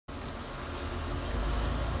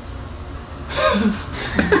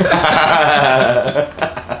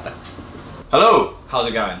Hello. How's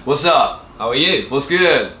it going? What's up? How are you? What's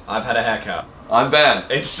good? I've had a haircut. I'm Ben.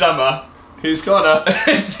 It's summer. He's Connor.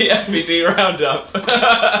 It's the FBD roundup.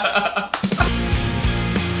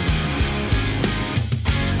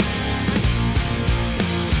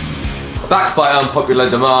 Back by unpopular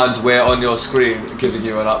demand, we're on your screen giving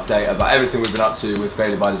you an update about everything we've been up to with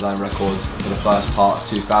Failure by Design Records for the first part of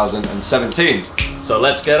 2017. So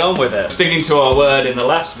let's get on with it. Sticking to our word in the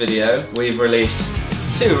last video, we've released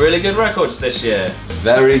 2 really good records this year.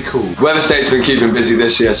 Very cool. Weather State's been keeping busy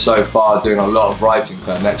this year so far, doing a lot of writing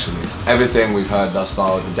for our next release. Everything we've heard thus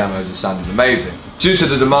far with the demos has sounded amazing. Due to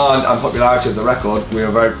the demand and popularity of the record, we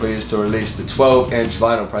are very pleased to release the 12-inch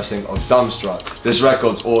vinyl pressing of Dumbstruck. This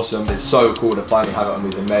record's awesome. It's so cool to finally have it on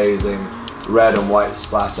these amazing red and white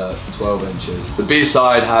splatter 12 inches. The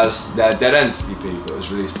B-side has their Dead Ends EP that was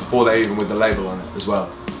released before they even with the label on it as well.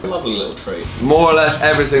 A lovely little treat. More or less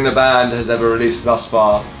everything the band has ever released thus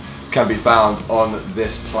far can be found on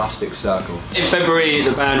this plastic circle. In February,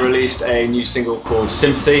 the band released a new single called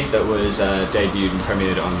Sympathy that was debuted and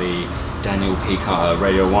premiered on the Daniel P. Carter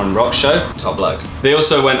Radio 1 rock show. Top bloke. They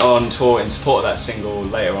also went on tour in support of that single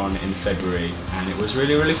later on in February, and it was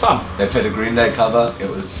really, really fun. They played a Green Day cover. It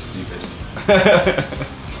was stupid.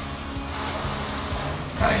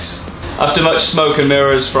 Nice. After much smoke and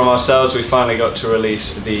mirrors from ourselves, we finally got to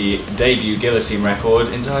release the debut Guillotine record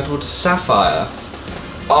entitled Sapphire.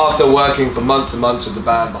 After working for months and months with the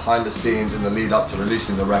band behind the scenes in the lead up to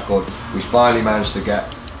releasing the record, we finally managed to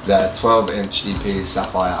get their 12-inch EP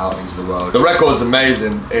Sapphire out into the world. The record's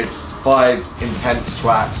amazing. It's 5 intense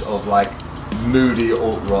tracks of like moody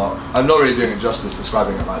alt rock. I'm not really doing it justice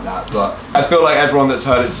describing it like that, but I feel like everyone that's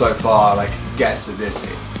heard it so far like gets that this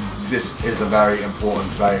is a very important,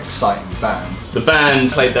 very exciting band. The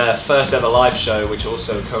band played their first ever live show, which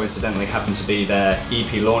also coincidentally happened to be their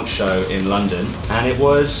EP launch show in London, and it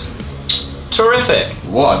was terrific.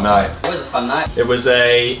 What a night. It was a fun night. It was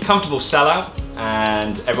a comfortable sellout,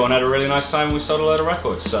 and everyone had a really nice time. We sold a load of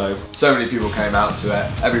records, so many people came out to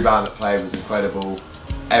it. Every band that played was incredible.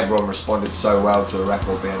 Everyone responded so well to the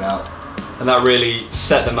record being out. And that really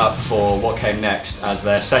set them up for what came next, as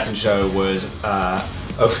their second show was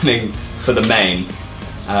opening for the Main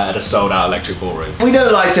at a sold-out Electric Ballroom. We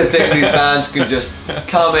don't like to think these bands can just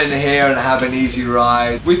come in here and have an easy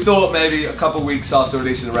ride. We thought maybe a couple weeks after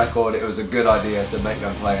releasing the record it was a good idea to make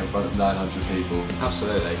them play in front of 900 people.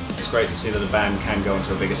 Absolutely. It's great to see that the band can go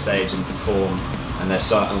onto a bigger stage and perform, and their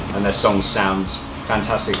songs sound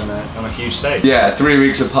fantastic on a huge stage. Yeah, 3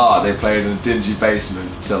 weeks apart they played in a dingy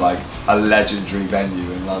basement to like a legendary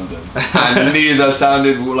venue in London. And neither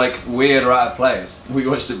sounded like weird or out of place. We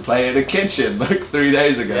watched them play in a kitchen like 3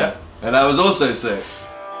 days ago. Yeah. And that was also sick.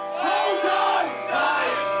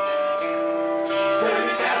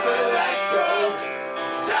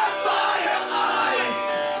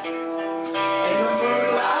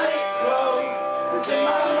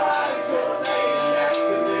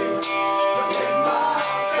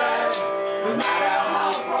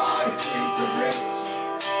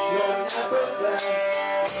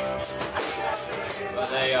 But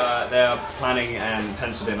they are planning and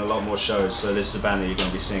penciled in a lot more shows, so this is a band that you're going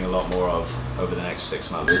to be seeing a lot more of over the next 6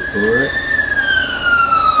 months.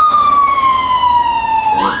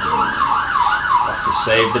 Off to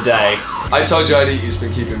save the day. I told you I'd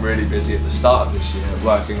been keeping really busy at the start of this year,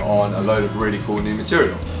 working on a load of really cool new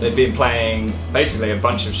material. They've been playing basically a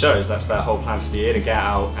bunch of shows. That's their whole plan for the year, to get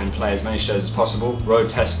out and play as many shows as possible, road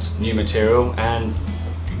test new material, and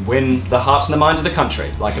win the hearts and the minds of the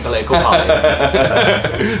country, like a political party.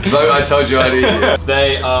 Vote I told you I'd eat you.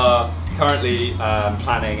 They are currently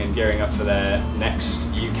planning and gearing up for their next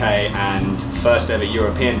UK and first ever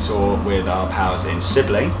European tour with our pals in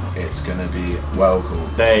Sibling. It's gonna be well cool.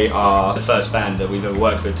 They are the first band that we've ever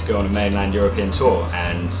worked with to go on a mainland European tour,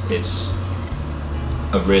 and it's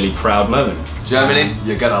a really proud moment. Germany,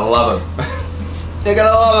 you're gonna love them. You're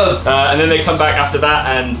gonna love them! And then they come back after that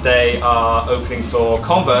and they are opening for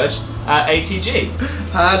Converge at ATG.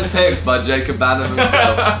 Handpicked by Jacob Bannon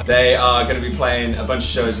himself. They are going to be playing a bunch of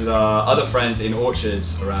shows with our other friends in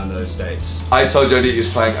Orchards around those dates. I Told You I'd Eat You is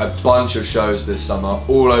playing a bunch of shows this summer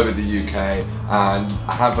all over the UK and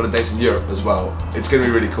a handful of dates in Europe as well. It's going to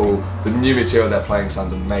be really cool. The new material they're playing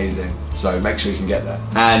sounds amazing, so make sure you can get there.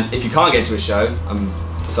 And if you can't get to a show, I'm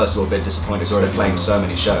first of all a bit disappointed because they're playing so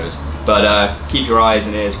many shows. But keep your eyes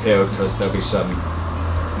and ears peeled because there'll be some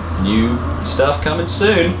new stuff coming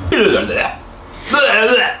soon.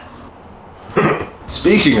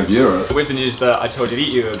 Speaking of Europe, with the news that I told you that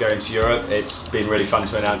you were going to Europe, it's been really fun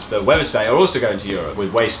to announce that Weatherstate are also going to Europe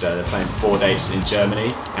with Waster. They're playing 4 dates in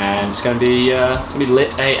Germany, and it's going to be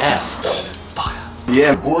lit AF. Fire.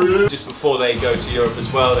 Yeah, boy. Just before they go to Europe as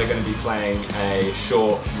well, they're going to be playing a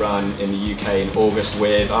short run in the UK in August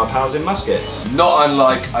with our pals in Muskets. Not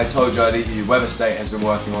unlike I Told You I'd Eat You, Weatherstate has been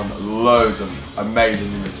working on loads of amazing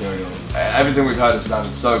new material. Everything we've heard has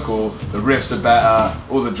sounded so cool. The riffs are better,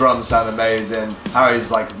 all the drums sound amazing.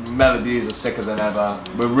 Harry's like melodies are sicker than ever.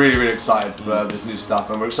 We're really, really excited for this new stuff,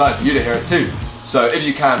 and we're excited for you to hear it too. So if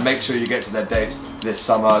you can, make sure you get to their dates this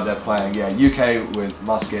summer. They're playing, UK with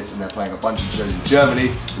Muskets, and they're playing a bunch of shows in Germany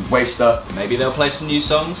with Waster. Maybe they'll play some new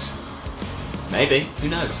songs. Maybe, who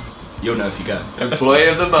knows? You'll know if you go. Employee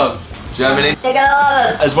of the month, Germany.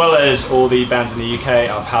 As well as all the bands in the UK,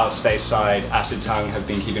 our pals stateside, Acid Tongue, have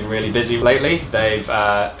been keeping really busy lately. They've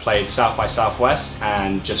played South by Southwest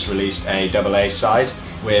and just released a AA side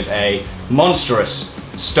with a monstrous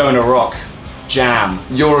stoner rock jam.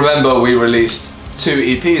 You'll remember we released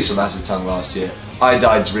 2 EPs from Acid Tongue last year, I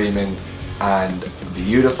Died Dreaming and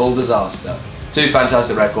Beautiful Disaster. 2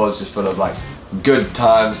 fantastic records just full of like good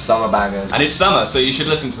times, summer bangers. And it's summer, so you should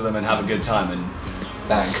listen to them and have a good time and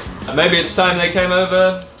bang. And maybe it's time they came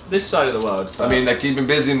over this side of the world. I mean, they're keeping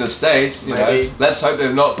busy in the States, you Maybe. know. Let's hope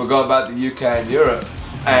they've not forgot about the UK and Europe.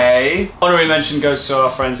 Honorary mention goes to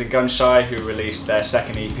our friends at Gunshy who released their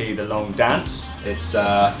second EP, The Long Dance. It's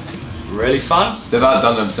really fun. They've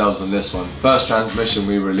outdone themselves on this one. First transmission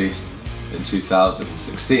we released in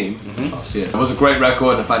 2016, last year. It was a great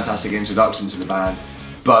record and a fantastic introduction to the band,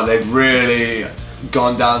 but they've really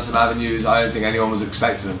gone down some avenues I don't think anyone was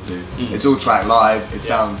expecting them to. It's all tracked live, it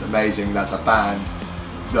sounds amazing. That's a band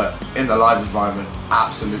that in the live environment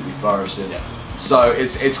absolutely flourishes. So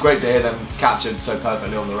it's great to hear them captured so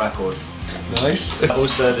perfectly on the record. Nice.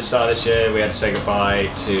 Also, the start of this year, we had to say goodbye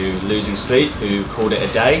to Losing Sleep, who called it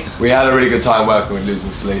a day. We had a really good time working with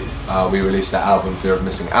Losing Sleep. We released their album Fear of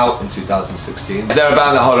Missing Out in 2016. They're a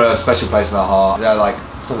band that hold a special place in our heart. They're like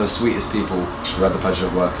some of the sweetest people who had the pleasure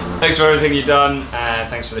of working with. Thanks for everything you've done, and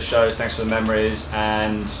thanks for the shows, thanks for the memories,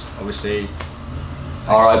 and obviously,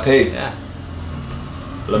 R.I.P. Yeah.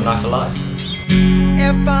 Love Night for Life.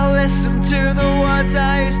 If I listen to the words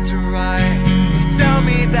I used to write, you tell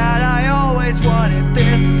me that I always wanted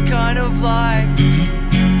this kind of life.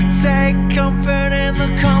 We take comfort in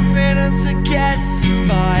the confidence that gets us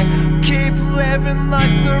by. Keep living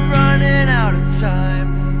like we're running out of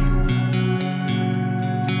time.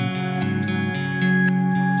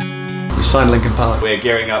 We signed Linkin Park. We're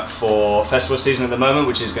gearing up for festival season at the moment,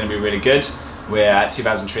 which is going to be really good. We're at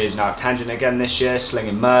 2000 Trees and Arctangent again this year,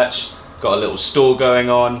 slinging merch. Got a little store going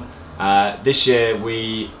on. This year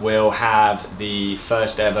we will have the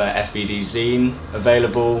first ever FBD zine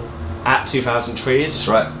available at 2000 Trees. That's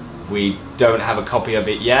right. We don't have a copy of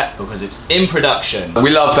it yet because it's in production.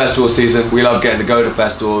 We love festival season. We love getting to go to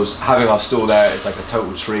festivals. Having our store there is like a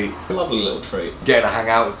total treat. A lovely little treat. Getting to hang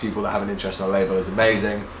out with people that have an interest in our label is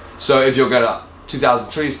amazing. So if you're going to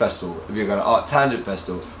 2000 Trees Festival, if you're going to Arctangent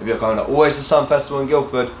Festival, if you're going to Always the Sun Festival in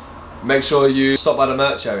Guildford, make sure you stop by the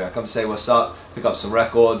merch area. Come say what's up, pick up some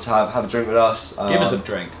records, have a drink with us. Give us a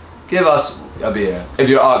drink. Give us a beer. If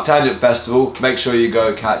you're at Arctangent Festival, make sure you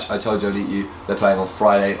go catch I Told You I'd Eat You. They're playing on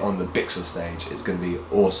Friday on the Bixler stage. It's going to be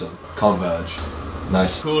awesome. Converge.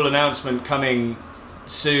 Nice. Cool announcement coming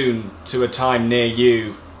soon to a time near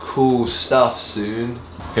you. Cool stuff soon.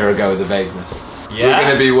 Here I go with the vagueness. Yeah. We're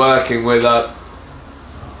going to be working with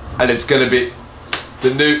and it's going to be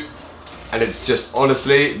the new, and it's just,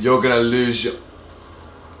 honestly, you're going to lose your...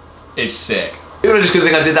 It's sick. You're just going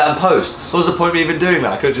to think I did that in post. What was the point of me even doing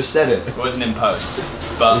that? I could have just said it. It wasn't in post,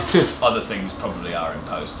 but other things probably are in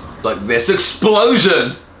post. Like this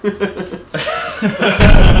explosion!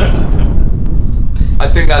 I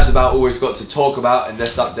think that's about all we've got to talk about in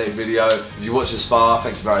this update video. If you watched this far,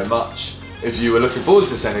 thank you very much. If you were looking forward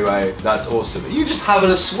to this anyway, that's awesome. Are you just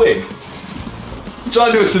having a swig? I'm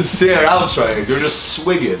trying to do a sincere outro, you're just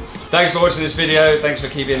swigging. Thanks for watching this video, thanks for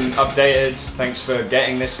keeping updated, thanks for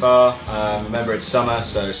getting this far. Remember it's summer,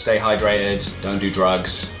 so stay hydrated, don't do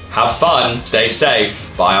drugs. Have fun, stay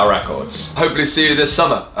safe, buy our records. Hopefully see you this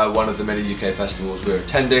summer at one of the many UK festivals we're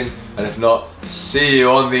attending, and if not, see you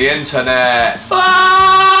on the internet.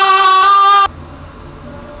 Bye!